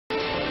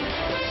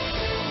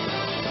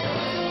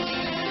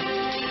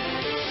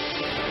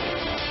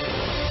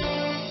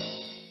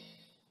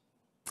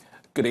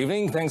Good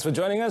evening. Thanks for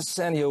joining us,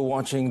 and you're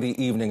watching the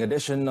evening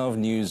edition of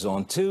News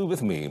on 2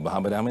 with me,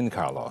 Mohammed Amin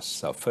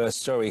Carlos. Our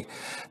first story.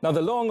 Now,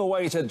 the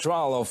long-awaited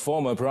trial of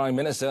former Prime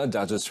Minister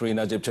Dato Sri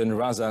Najib Tun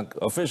Razak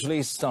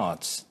officially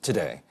starts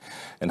today.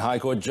 And High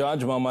Court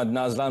Judge Muhammad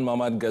Nazlan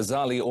Muhammad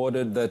Ghazali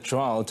ordered the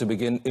trial to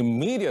begin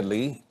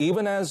immediately,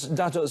 even as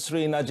Dato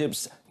Sri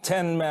Najib's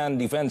 10-man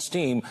defense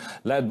team,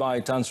 led by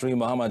Tan Sri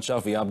Muhammad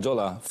Shafi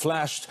Abdullah,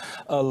 flashed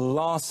a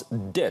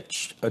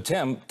last-ditch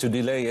attempt to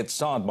delay its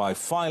start by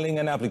filing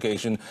an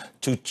application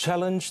to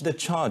challenge the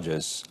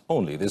charges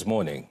only this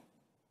morning.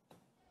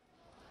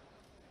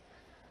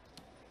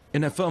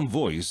 In a firm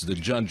voice, the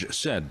judge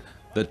said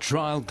the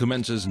trial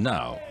commences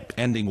now,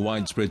 ending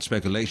widespread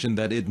speculation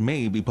that it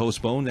may be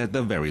postponed at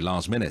the very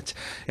last minute.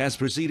 As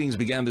proceedings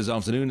began this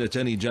afternoon,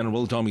 Attorney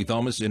General Tommy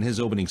Thomas, in his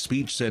opening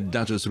speech, said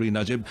Dato Sri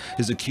Najib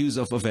is accused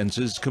of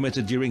offences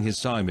committed during his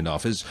time in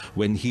office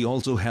when he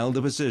also held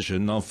the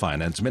position of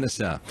Finance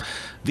Minister.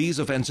 These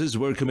offences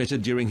were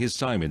committed during his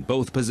time in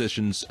both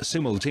positions,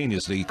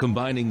 simultaneously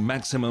combining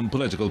maximum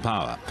political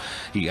power.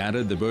 He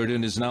added the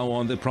burden is now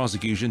on the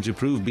prosecution to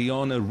prove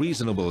beyond a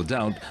reasonable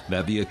doubt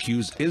that the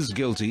accused is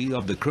guilty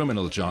of the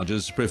criminal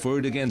charges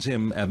preferred against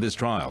him at this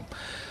trial.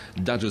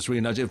 Dato Sri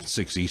Najib,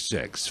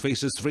 66,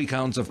 faces 3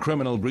 counts of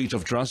criminal breach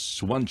of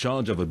trust, 1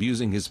 charge of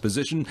abusing his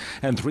position,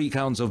 and 3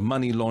 counts of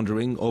money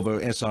laundering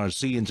over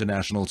SRC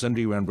International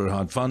Sendirian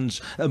Berhad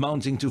funds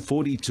amounting to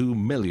 42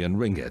 million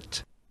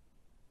ringgit.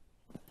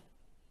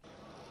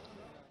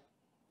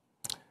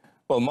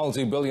 Well,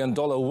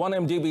 multi-billion-dollar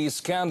 1MDB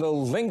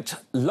scandal-linked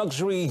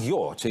luxury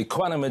yacht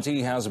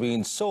Equanimity has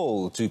been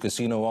sold to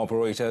casino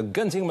operator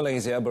Genting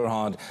Malaysia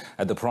Berhad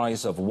at the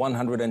price of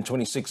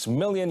 $126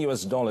 million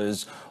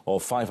or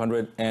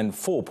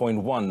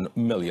 504.1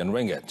 million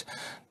ringgit.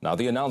 Now,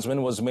 the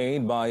announcement was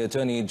made by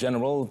Attorney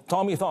General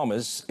Tommy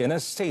Thomas in a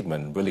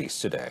statement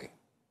released today.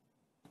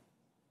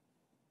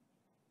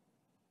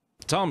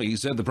 Tommy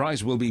said the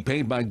price will be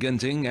paid by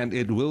Genting and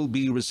it will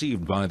be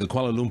received by the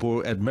Kuala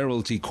Lumpur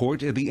Admiralty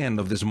Court at the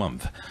end of this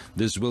month.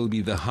 This will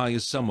be the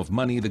highest sum of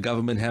money the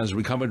government has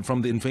recovered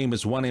from the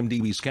infamous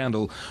 1MDB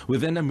scandal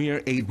within a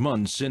mere 8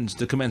 months since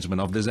the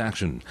commencement of this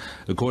action.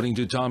 According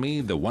to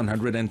Tommy, the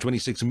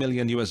 $126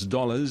 million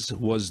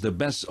was the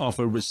best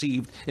offer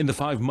received in the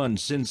 5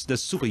 months since the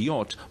super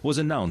yacht was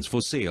announced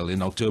for sale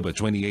in October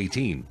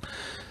 2018.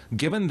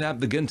 Given that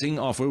the Genting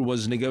offer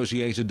was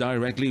negotiated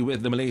directly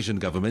with the Malaysian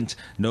government,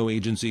 no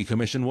agency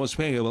commission was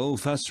payable,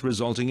 thus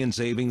resulting in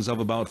savings of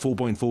about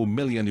 $4.4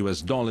 million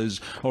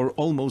or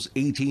almost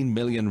 18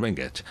 million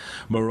ringgit.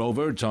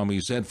 Moreover,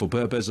 Tommy said for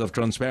purpose of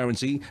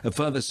transparency, a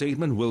further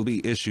statement will be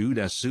issued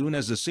as soon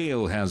as the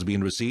sale has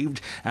been received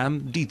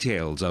and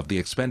details of the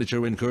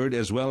expenditure incurred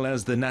as well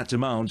as the net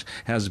amount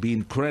has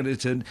been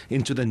credited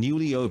into the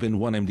newly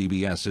opened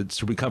 1MDB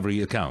assets recovery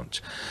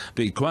account.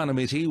 The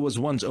Equanimity was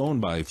once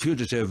owned by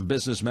fugitive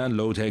businessman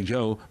Low Teg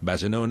Jo,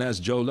 better known as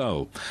Joe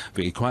Low.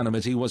 The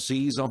Equanimity was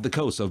seized off the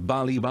coast of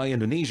Bali by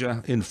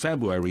Indonesia in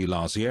February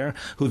last year,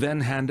 who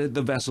then handed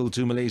the vessel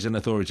to Malaysian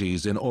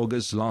authorities in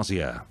August last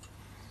year.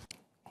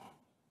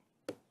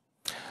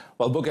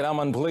 Well, Bukit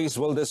Aman Police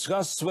will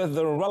discuss with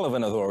the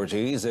relevant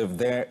authorities if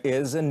there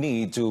is a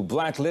need to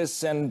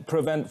blacklist and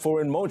prevent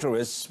foreign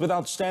motorists with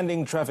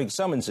outstanding traffic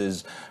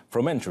summonses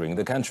from entering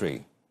the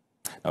country.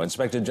 Now,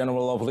 Inspector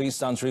General of Police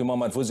Tan Sri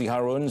Muhammad Fuzi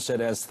Harun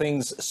said as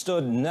things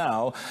stood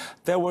now,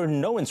 there were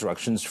no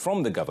instructions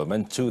from the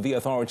government to the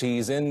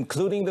authorities,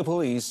 including the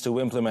police,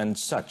 to implement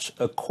such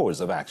a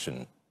course of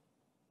action.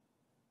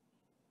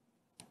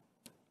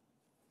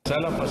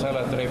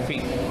 Masalah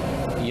trafik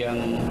yang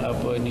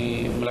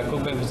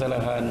melakukan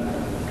kesalahan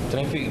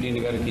trafik di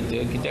negara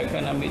kita, kita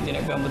akan ambil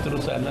tindakan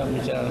berterusan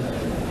macam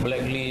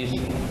blacklist,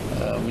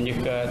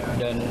 menyekat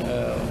dan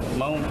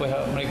mahu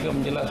pihak mereka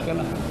menjelaskan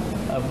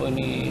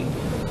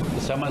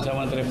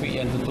sama-sama trafik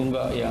yang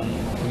tertunggak yang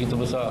begitu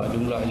besar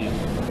jumlahnya.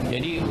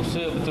 Jadi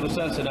usaha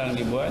berterusan sedang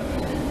dibuat,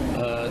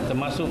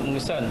 termasuk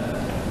mengesan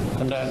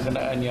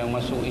kenderaan-kenderaan yang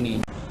masuk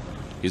ini.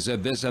 He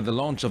said this at the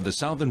launch of the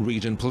Southern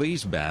Region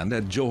Police Band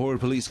at Johor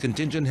Police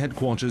Contingent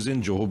Headquarters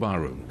in Johor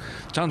Bahru.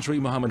 Tan Sri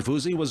Muhammad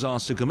Fuzi was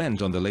asked to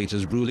comment on the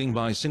latest ruling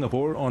by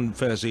Singapore on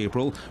 1st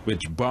April,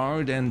 which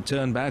barred and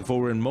turned back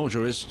foreign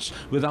motorists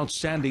with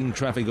outstanding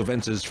traffic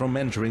offences from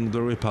entering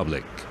the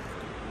Republic.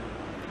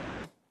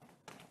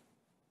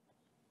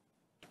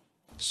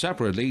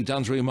 Separately,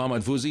 Tan Sri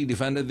Muhammad Fuzi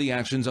defended the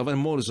actions of a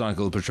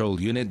motorcycle patrol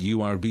unit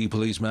URB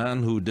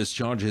policeman who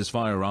discharged his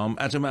firearm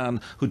at a man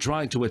who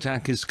tried to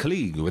attack his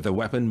colleague with a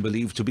weapon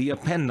believed to be a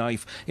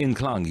penknife in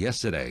Klang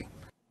yesterday.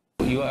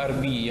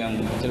 URB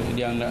yang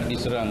nak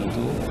diserang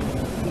itu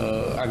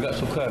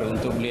agak sukar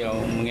untuk beliau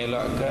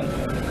mengelakkan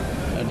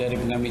dari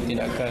pengambil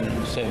tindakan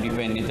self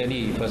defense ni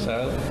tadi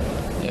pasal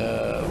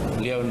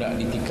beliau nak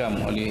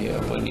ditikam oleh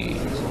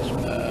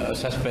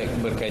suspek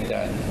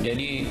berkaitan.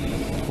 Jadi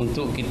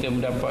untuk kita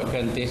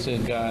mendapatkan taser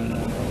gun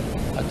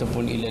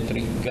ataupun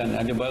electric gun,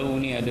 ada baru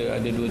ni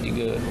ada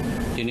 2-3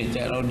 jenis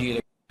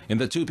teknologi. In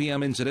the 2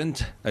 p.m.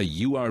 incident, a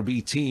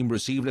URB team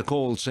received a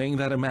call saying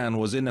that a man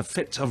was in a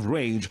fit of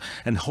rage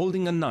and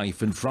holding a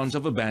knife in front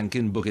of a bank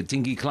in Bukit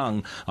Tinggi,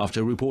 Klang,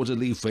 after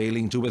reportedly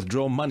failing to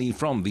withdraw money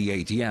from the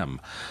ATM.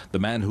 The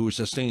man, who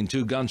sustained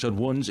 2 gunshot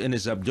wounds in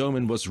his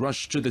abdomen, was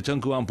rushed to the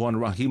Tunku Ampuan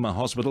Rahimah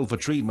Hospital for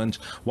treatment,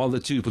 while the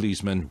 2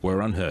 policemen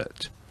were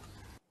unhurt.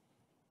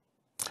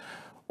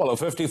 Well, a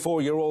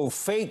 54-year-old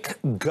fake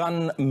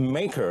gun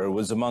maker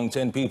was among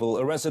 10 people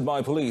arrested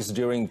by police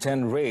during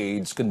 10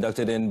 raids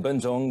conducted in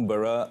Bentong,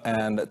 Bera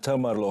and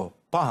Temerloh,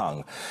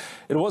 Pahang.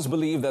 It was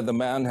believed that the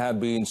man had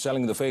been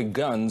selling the fake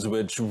guns,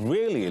 which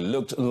really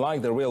looked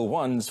like the real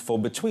ones, for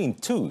between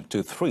 2,000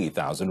 to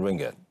 3,000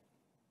 ringgit.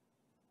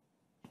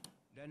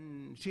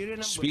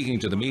 Speaking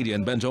to the media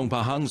in Bentong,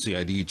 Pahang,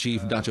 CID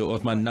Chief Dato'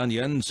 Othman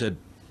Nanian said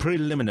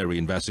preliminary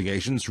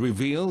investigations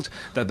revealed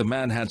that the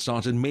man had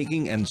started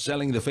making and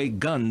selling the fake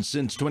guns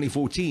since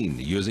 2014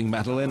 using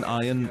metal and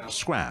iron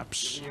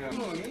scraps.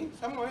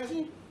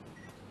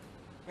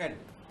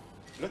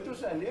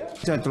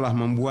 Kita telah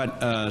membuat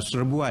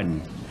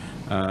serbuan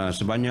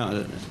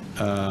sebanyak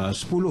 10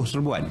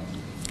 serbuan,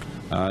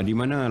 di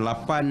mana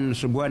 8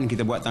 serbuan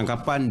kita buat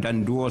tangkapan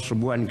dan 2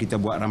 serbuan kita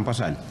buat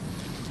rampasan.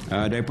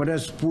 Daripada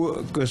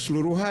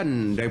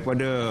keseluruhan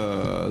daripada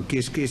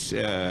kes-kes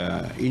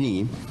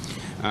ini,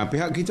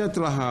 pihak kita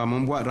telah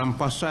membuat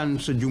rampasan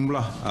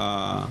sejumlah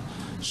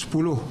 10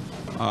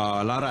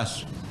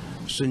 laras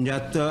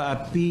senjata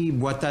api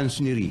buatan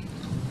sendiri.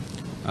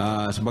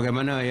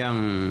 Sebagaimana yang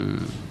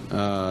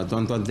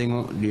tuan-tuan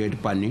tengok di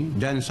depan ni,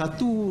 dan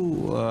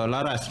 1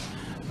 laras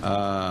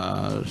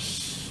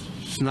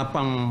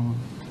senapang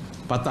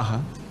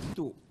patah.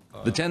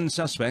 The 10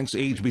 suspects,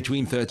 aged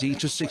between 30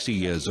 to 60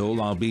 years old,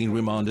 are being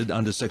remanded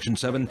under Section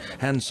 7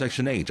 and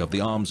Section 8 of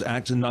the Arms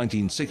Act in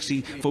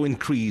 1960 for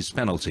increased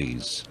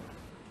penalties.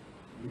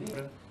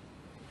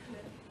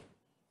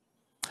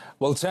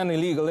 Well, 10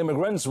 illegal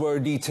immigrants were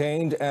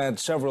detained at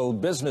several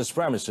business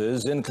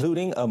premises,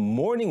 including a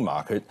morning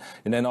market,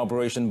 in an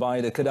operation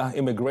by the Kedah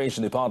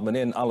Immigration Department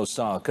in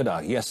Alor,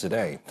 Kedah,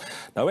 yesterday.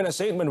 Now, in a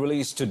statement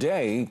released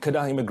today,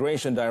 Kedah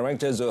Immigration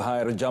Director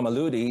Zuhair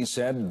Jamaludi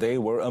said they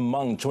were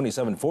among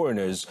 27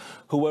 foreigners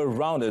who were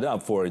rounded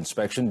up for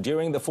inspection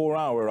during the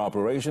 4-hour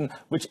operation,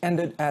 which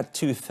ended at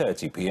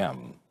 2:30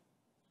 p.m.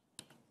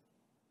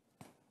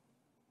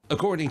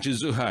 According to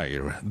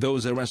Zuhair,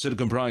 those arrested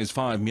comprise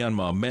 5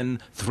 Myanmar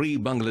men, 3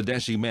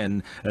 Bangladeshi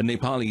men, a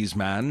Nepalese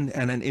man,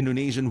 and an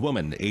Indonesian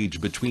woman aged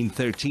between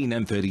 13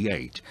 and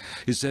 38.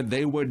 He said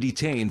they were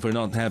detained for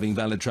not having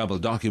valid travel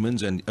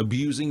documents and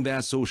abusing their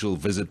social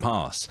visit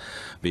pass.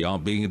 They are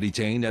being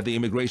detained at the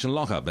immigration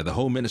lockup at the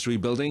Home Ministry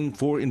building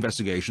for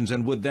investigations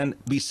and would then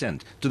be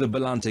sent to the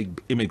Belantik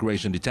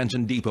Immigration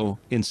Detention Depot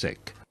in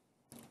Sik.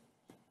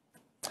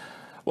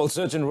 Well,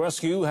 search and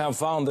rescue have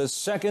found the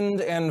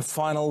second and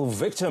final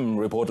victim,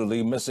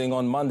 reportedly missing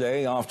on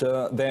Monday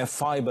after their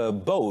fiber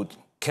boat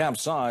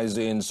capsized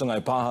in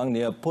Sungai Pahang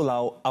near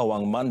Pulau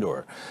Awang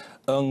Mandor.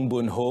 Ng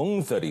Bun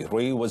Hung,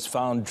 33, was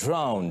found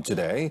drowned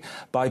today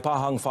by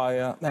Pahang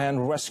Fire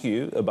and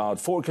Rescue about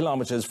 4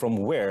 kilometers from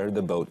where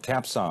the boat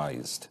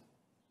capsized.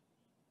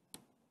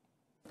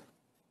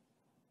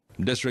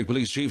 District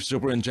Police Chief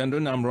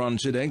Superintendent Amran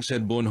Sidek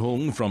said Bun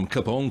Hung from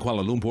Kepong,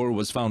 Kuala Lumpur,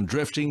 was found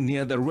drifting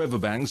near the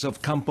riverbanks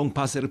of Kampung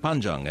Pasir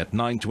Panjang at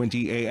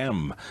 9:20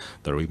 a.m.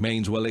 The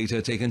remains were later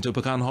taken to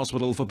Pekan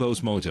Hospital for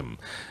post-mortem.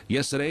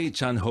 Yesterday,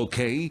 Chan Ho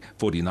Kei,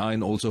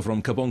 49, also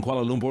from Kepong,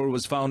 Kuala Lumpur,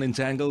 was found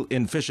entangled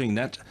in fishing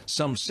net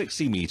some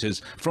 60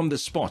 meters from the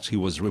spot he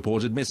was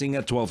reported missing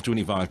at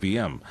 12:25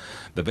 p.m.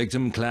 The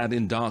victim, clad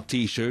in dark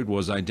T-shirt,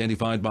 was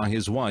identified by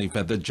his wife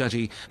at the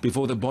jetty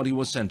before the body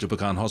was sent to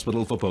Pekan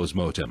Hospital for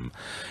post-mortem.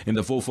 In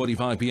the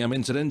 4:45 p.m.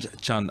 incident,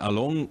 Chan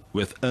Along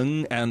with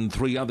Ng and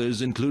 3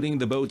 others, including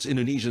the boat's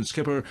Indonesian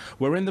skipper,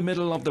 were in the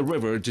middle of the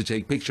river to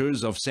take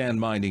pictures of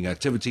sand mining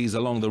activities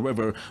along the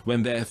river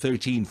when their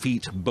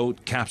 13-feet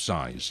boat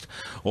capsized.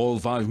 All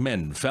 5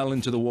 men fell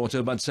into the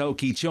water, but Sao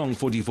Ki Cheong,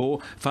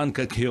 44, Phan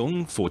Ka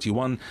Kyung,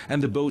 41,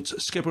 and the boat's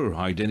skipper,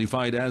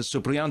 identified as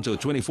Supriyanto,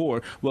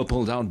 24, were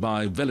pulled out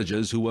by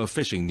villagers who were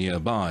fishing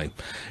nearby.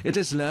 It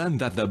is learned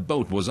that the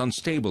boat was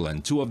unstable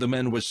and 2 of the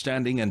men were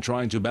standing and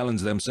trying to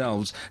balance themselves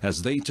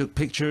as they took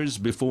pictures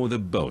before the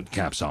boat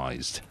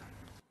capsized.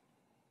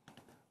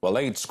 Well,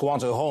 8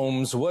 squatter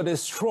homes were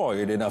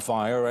destroyed in a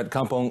fire at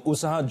Kampung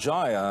Usaha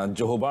Jaya,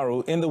 Johor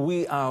Bahru, in the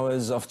wee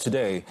hours of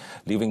today,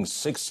 leaving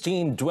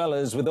 16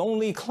 dwellers with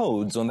only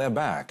clothes on their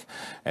back.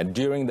 And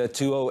during the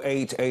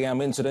 2:08 a.m.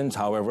 incident,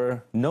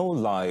 however, no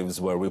lives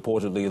were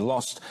reportedly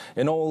lost,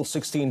 and all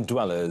 16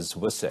 dwellers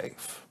were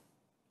safe.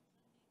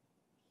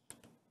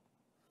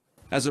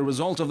 As a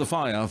result of the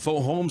fire,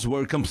 4 homes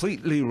were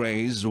completely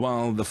razed,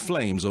 while the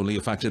flames only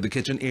affected the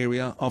kitchen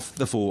area of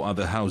the 4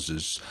 other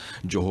houses.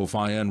 Johor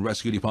Fire and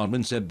Rescue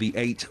Department said the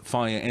 8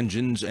 fire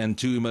engines and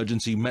 2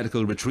 emergency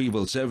medical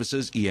retrieval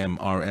services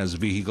 (EMRS)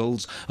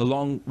 vehicles,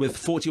 along with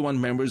 41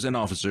 members and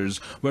officers,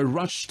 were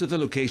rushed to the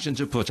location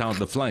to put out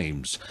the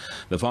flames.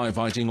 The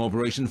firefighting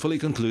operation fully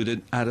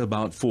concluded at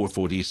about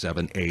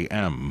 4:47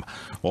 a.m.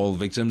 All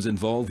victims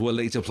involved were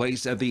later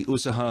placed at the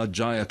Usaha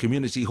Jaya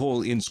Community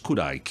Hall in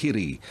Skudai,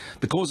 Kiri.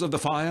 The cause of the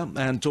fire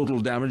and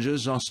total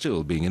damages are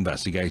still being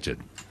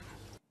investigated.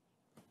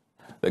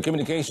 The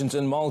Communications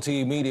and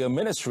Multimedia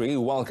Ministry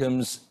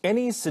welcomes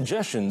any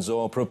suggestions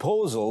or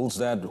proposals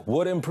that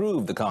would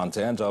improve the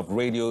content of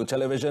Radio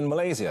Television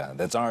Malaysia,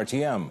 that's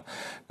RTM.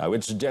 Now,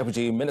 its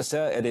Deputy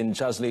Minister, Edin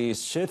Chazli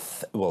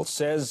Shith,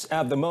 says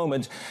at the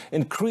moment,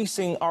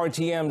 increasing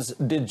RTM's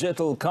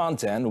digital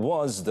content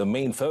was the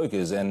main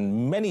focus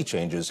and many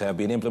changes have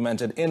been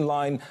implemented in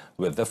line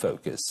with the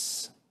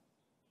focus.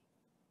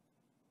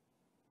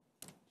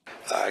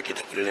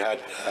 Kita boleh lihat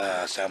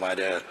sama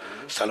ada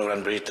saluran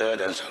berita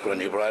dan saluran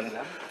hiburan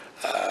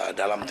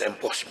dalam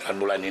tempoh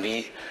 9 bulan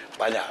ini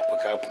banyak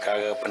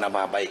perkara-perkara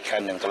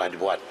penambahbaikan yang telah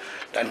dibuat,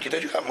 dan kita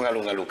juga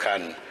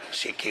mengalu-alukan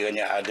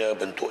sekiranya ada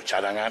bentuk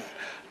cadangan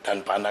dan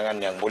pandangan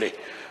yang boleh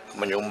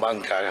menyumbang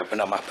ke arah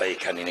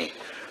penambahbaikan ini.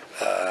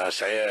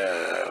 Saya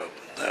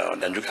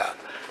dan juga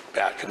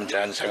pihak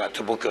kementerian sangat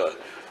terbuka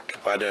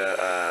kepada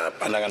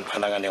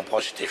pandangan-pandangan yang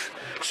positif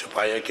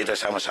supaya kita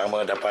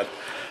sama-sama dapat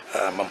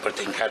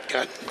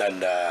mempertingkatkan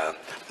dan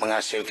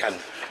menghasilkan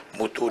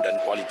mutu dan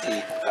kualiti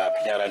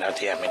penyiaran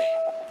RTM ini.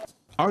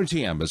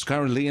 RTM is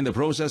currently in the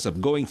process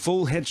of going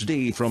full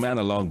HD from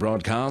analog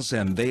broadcasts,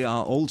 and they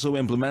are also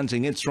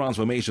implementing its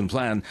transformation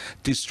plan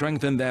to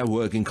strengthen their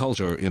working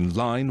culture in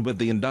line with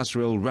the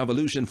Industrial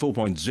Revolution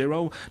 4.0,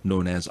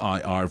 known as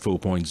IR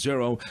 4.0,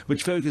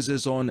 which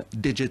focuses on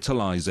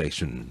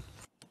digitalization.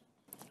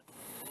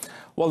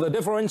 Well, the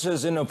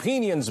differences in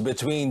opinions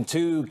between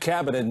 2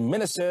 cabinet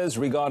ministers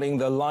regarding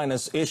the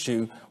Linus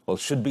issue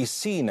should be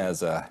seen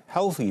as a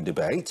healthy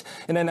debate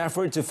in an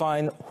effort to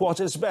find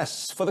what is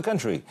best for the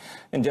country.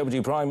 And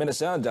Deputy Prime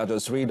Minister Dato'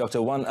 Sri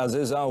Dr. Wan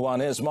Azizah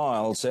Wan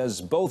Ismail says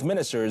both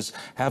ministers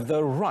have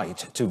the right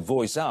to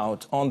voice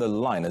out on the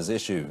Linus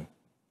issue.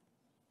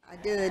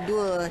 Ada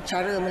 2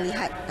 cara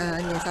melihat,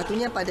 yang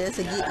satunya pada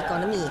segi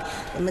ekonomi.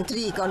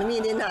 Menteri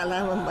Ekonomi dia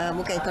naklah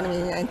bukan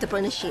ekonomi,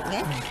 entrepreneurship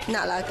kan.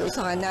 Naklah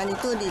keusahawanan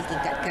itu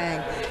ditingkatkan.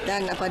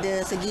 Dan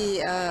pada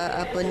segi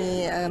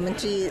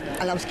Menteri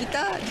Alam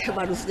Sekitar dia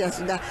baru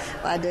sudah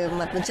pada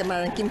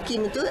pencemaran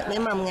kim-kim itu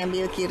memang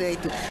mengambil kira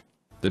itu.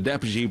 The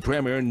Deputy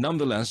Premier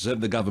nonetheless said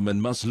the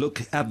government must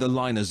look at the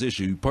Linus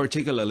issue,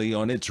 particularly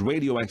on its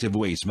radioactive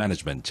waste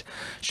management.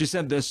 She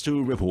said this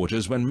to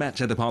reporters when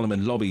met at the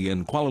Parliament lobby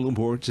in Kuala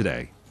Lumpur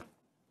today.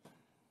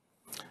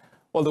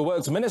 Well, the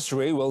Works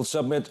Ministry will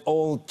submit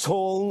all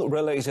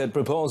toll-related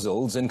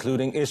proposals,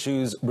 including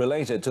issues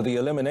related to the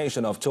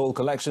elimination of toll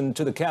collection,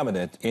 to the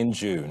Cabinet in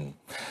June.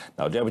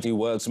 Now, Deputy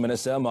Works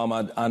Minister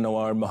Muhammad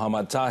Anwar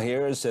Muhammad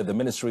Tahir said the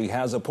ministry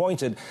has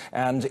appointed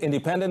an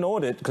independent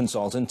audit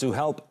consultant to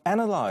help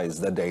analyze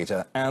the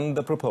data and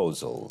the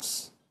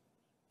proposals.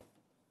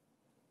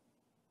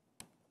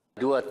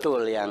 2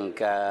 toll yang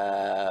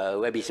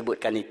Webi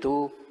sebutkan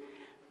itu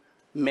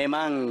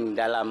memang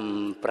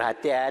dalam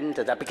perhatian,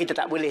 tetapi kita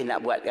tak boleh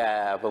nak buat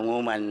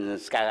pengumuman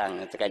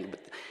sekarang.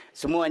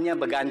 Semuanya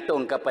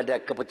bergantung kepada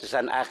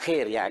keputusan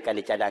akhir yang akan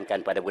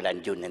dicadangkan pada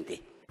bulan Jun nanti.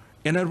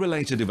 In a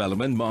related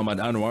development,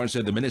 Muhammad Anwar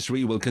said the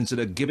ministry will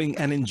consider giving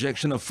an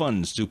injection of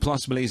funds to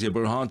Plus Malaysia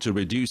Berhad to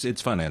reduce its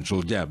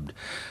financial debt.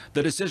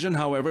 The decision,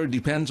 however,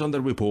 depends on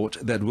the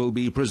report that will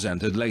be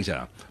presented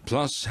later.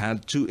 Plus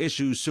had to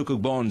issue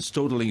sukuk bonds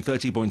totaling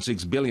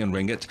 30.6 billion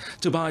ringgit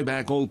to buy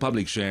back all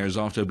public shares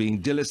after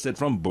being delisted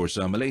from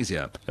Bursa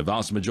Malaysia. A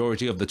vast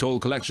majority of the toll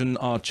collection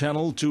are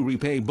channeled to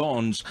repay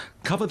bonds,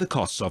 cover the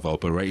costs of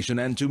operation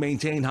and to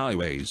maintain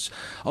highways.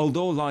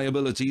 Although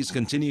liabilities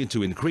continue to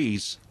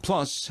increase,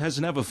 Plus has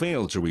never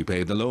failed to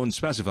repay the loan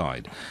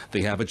specified.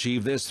 They have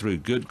achieved this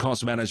through good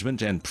cost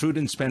management and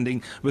prudent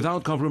spending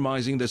without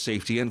compromising the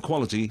safety and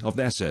quality of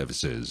their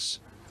services.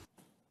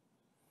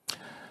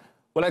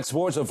 Well,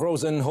 exports of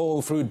frozen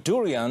whole fruit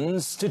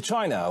durians to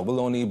China will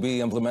only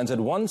be implemented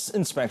once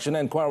inspection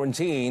and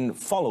quarantine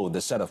follow the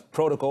set of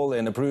protocol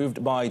and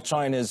approved by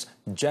China's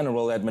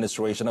General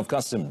Administration of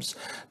Customs.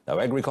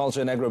 Now,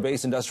 Agriculture and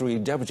Agro-Based Industry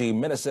Deputy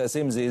Minister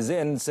Sim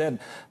Zizin said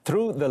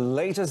through the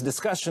latest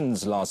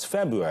discussions last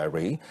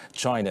February,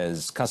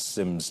 China's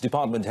Customs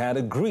Department had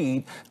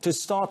agreed to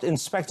start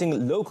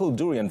inspecting local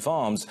durian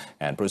farms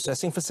and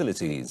processing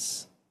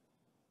facilities.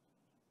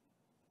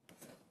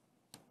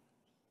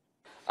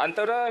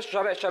 Antara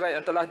syarat-syarat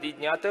yang telah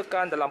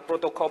dinyatakan dalam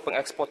protokol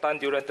pengeksportan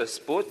durian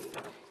tersebut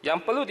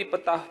yang perlu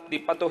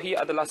dipatuhi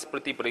adalah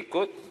seperti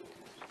berikut.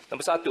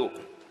 Nombor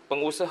 1,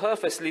 pengusaha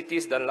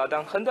fasilitis dan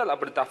ladang hendaklah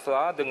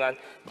berdaftar dengan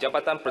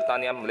Jabatan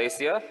Pertanian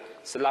Malaysia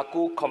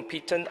selaku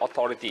competent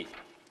authority.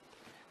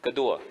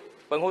 Kedua,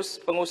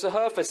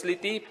 pengusaha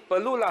fasiliti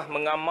perlulah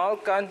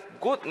mengamalkan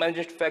Good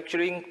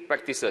Manufacturing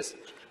Practices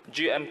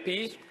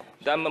 (GMP)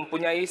 dan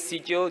mempunyai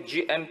sijil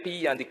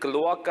GMP yang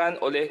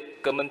dikeluarkan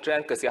oleh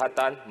Kementerian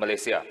Kesihatan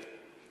Malaysia.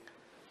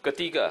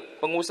 Ketiga,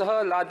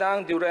 pengusaha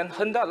ladang durian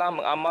hendaklah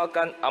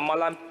mengamalkan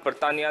amalan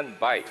pertanian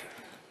baik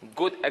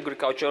 (Good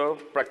Agricultural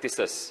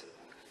Practices)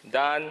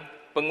 dan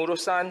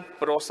pengurusan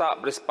perosak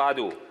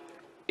bersepadu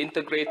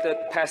 (Integrated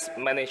Pest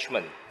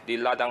Management) di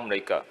ladang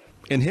mereka.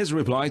 In his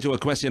reply to a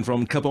question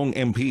from Kapong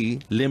MP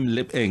Lim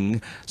Lip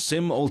Eng,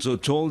 Sim also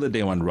told the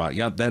Dewan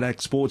Rakyat that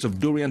exports of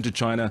durian to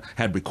China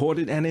had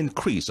recorded an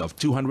increase of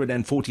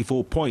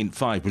 244.5%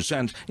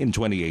 in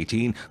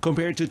 2018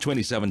 compared to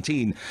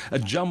 2017,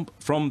 a jump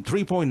from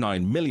 3.9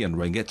 million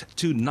ringgit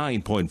to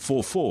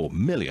 9.44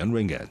 million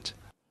ringgit.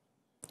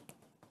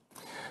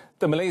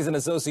 The Malaysian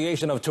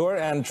Association of Tour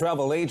and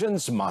Travel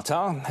Agents,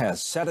 MATA,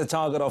 has set a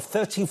target of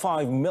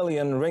 35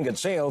 million ringgit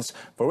sales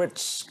for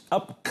its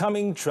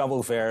upcoming travel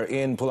fair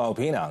in Pulau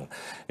Pinang.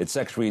 Its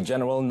Secretary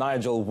General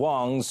Nigel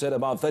Wong said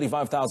about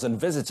 35,000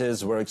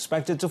 visitors were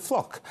expected to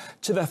flock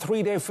to the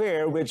three-day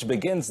fair, which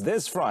begins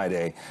this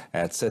Friday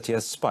at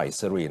Setia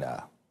Spice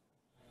Arena.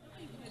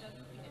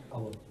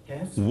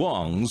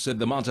 Wong said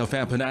the Mata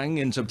Fair Penang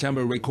in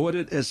September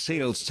recorded a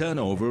sales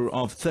turnover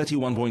of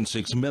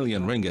 31.6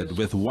 million ringgit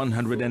with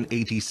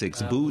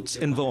 186 booths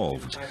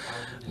involved.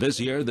 This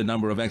year, the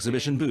number of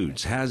exhibition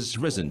booths has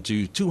risen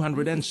to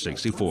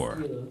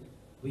 264.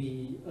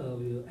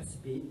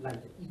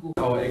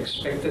 Our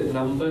expected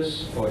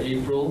numbers for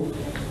April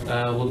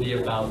will be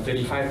about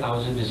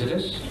 35,000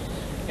 visitors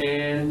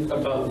and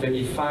about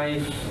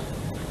 35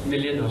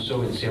 million or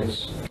so in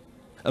sales.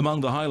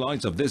 Among the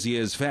highlights of this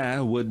year's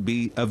fair would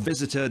be a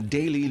visitor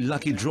daily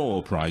lucky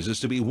draw prizes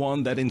to be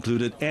won that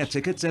included air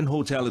tickets and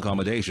hotel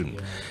accommodation.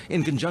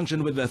 In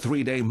conjunction with the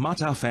three-day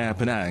Mata Fair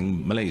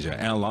Penang,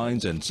 Malaysia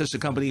Airlines and sister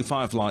company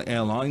Firefly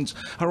Airlines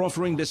are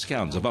offering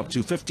discounts of up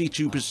to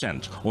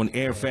 52% on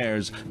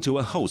airfares to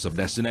a host of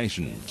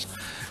destinations.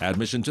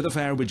 Admission to the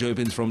fair, which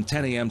opens from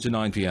 10 a.m. to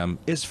 9 p.m,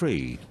 is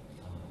free.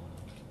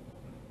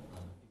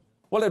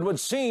 Well, it would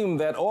seem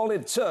that all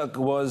it took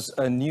was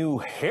a new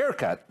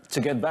haircut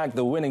to get back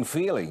the winning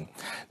feeling.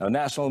 Now,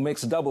 national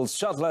mixed doubles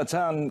shuttler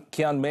Tan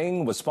Kian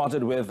Meng was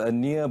spotted with a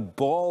near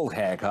bald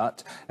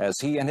haircut as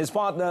he and his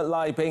partner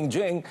Lai Peng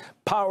Jing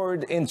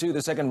powered into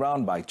the second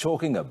round by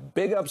chalking a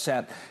big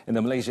upset in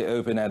the Malaysia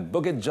Open at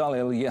Bukit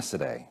Jalil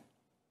yesterday.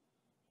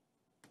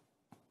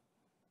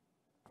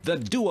 The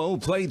duo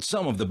played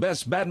some of the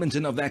best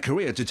badminton of their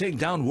career to take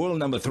down world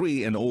number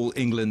 3 and All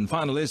England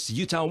finalists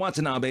Yuta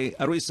Watanabe,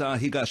 Arisa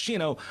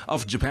Higashino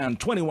of Japan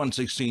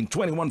 21-16,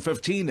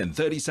 21-15 in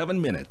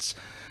 37 minutes.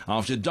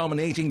 After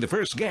dominating the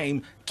first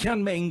game,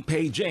 Kian Meng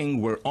Pei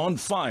Jing were on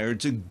fire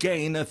to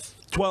gain a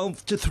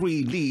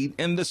 12-3 lead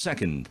in the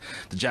second.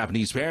 The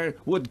Japanese pair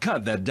would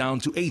cut that down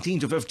to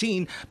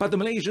 18-15, but the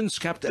Malaysians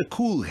kept a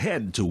cool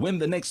head to win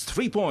the next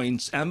 3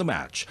 points and the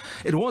match.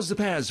 It was the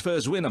pair's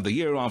first win of the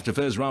year after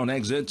first-round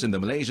exits in the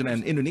Malaysian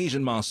and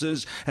Indonesian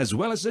Masters, as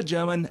well as the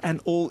German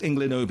and All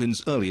England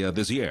Opens earlier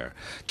this year.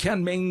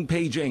 Kian Meng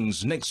Pei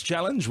Jing's next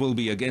challenge will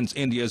be against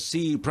India's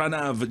C.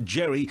 Pranav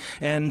Jerry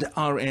and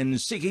R.N.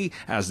 Sikki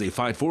as they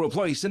fight for a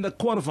place in the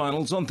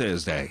quarterfinals on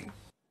Thursday.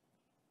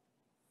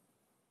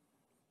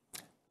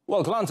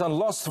 Well, Kelantan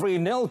lost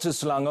 3-0 to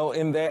Selangor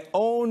in their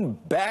own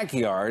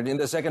backyard in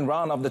the second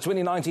round of the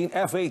 2019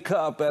 FA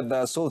Cup at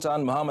the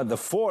Sultan Muhammad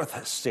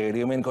IV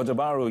Stadium in Kota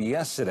Bharu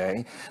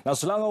yesterday. Now,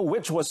 Selangor,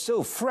 which was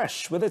still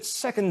fresh with its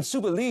second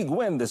Super League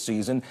win this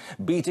season,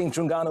 beating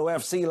Terengganu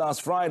FC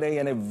last Friday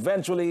and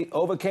eventually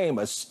overcame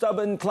a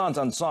stubborn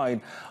Kelantan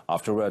side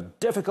after a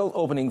difficult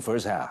opening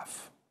first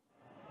half.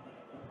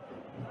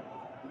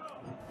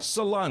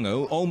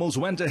 Selangor almost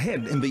went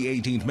ahead in the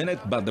 18th minute,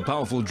 but the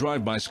powerful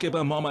drive by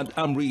skipper Mohammad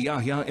Amri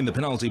Yahya in the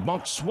penalty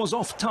box was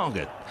off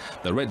target.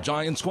 The Red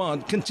Giant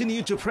squad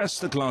continued to press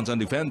the Kelantan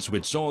defence,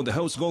 which saw the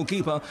host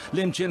goalkeeper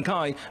Lim Chien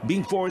Kai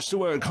being forced to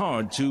work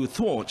hard to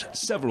thwart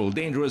several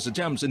dangerous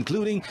attempts,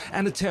 including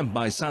an attempt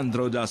by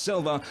Sandro da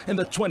Silva in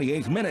the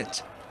 28th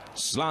minute.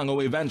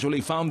 Selangor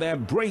eventually found their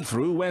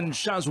breakthrough when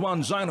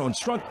Shazwan Zainun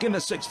struck in the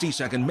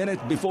 62nd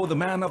minute before the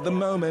man of the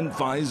moment,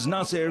 Faiz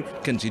Nasir,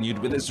 continued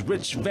with his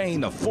rich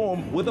vein of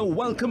form with a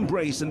welcome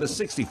brace in the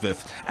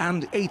 65th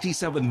and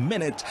 87th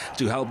minute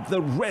to help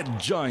the Red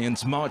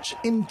Giants march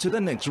into the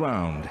next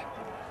round.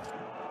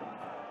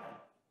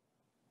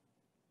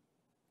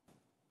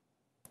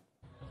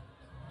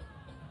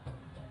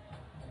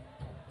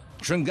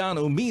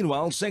 Terengganu,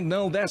 meanwhile,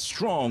 signalled their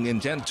strong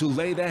intent to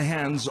lay their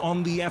hands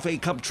on the FA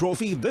Cup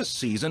trophy this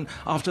season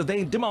after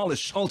they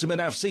demolished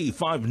Ultimate FC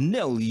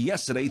 5-0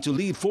 yesterday to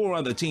lead 4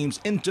 other teams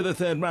into the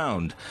third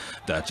round.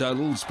 The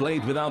Turtles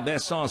played without their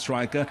star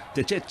striker,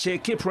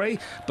 Techeche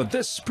Kipre, but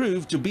this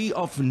proved to be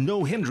of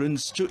no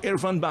hindrance to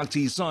Irfan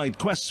Bakhti's side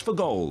quest for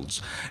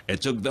goals.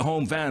 It took the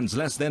home fans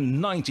less than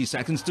 90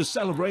 seconds to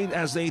celebrate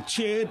as they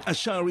cheered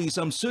Ashari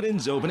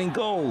Samsudin's opening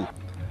goal.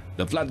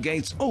 The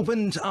floodgates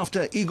opened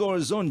after Igor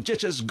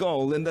Zonjic's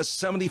goal in the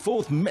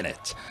 74th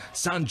minute.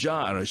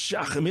 Sanjar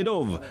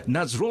Shakhmedov,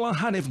 Nazrullah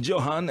Hanif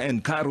Johan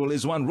and Karol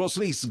Izwan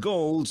Rosli's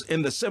goals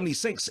in the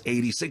 76th,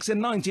 86th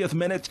and 90th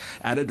minute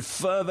added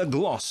further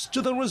gloss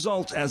to the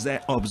result as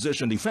their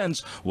opposition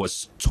defence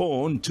was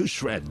torn to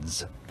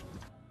shreds.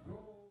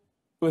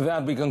 With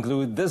that, we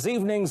conclude this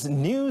evening's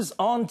News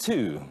on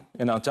 2.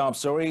 In our top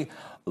story,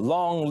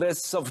 long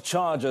lists of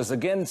charges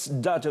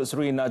against Datuk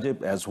Seri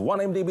Najib as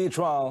 1MDB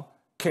trial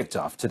kicked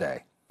off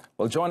today.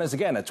 Well, join us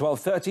again at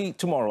 12:30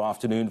 tomorrow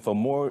afternoon for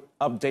more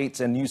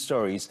updates and news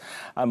stories.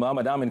 I'm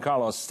Muhammad Amin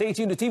Carlos. Stay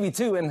tuned to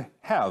TV2 and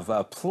have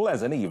a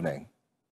pleasant evening.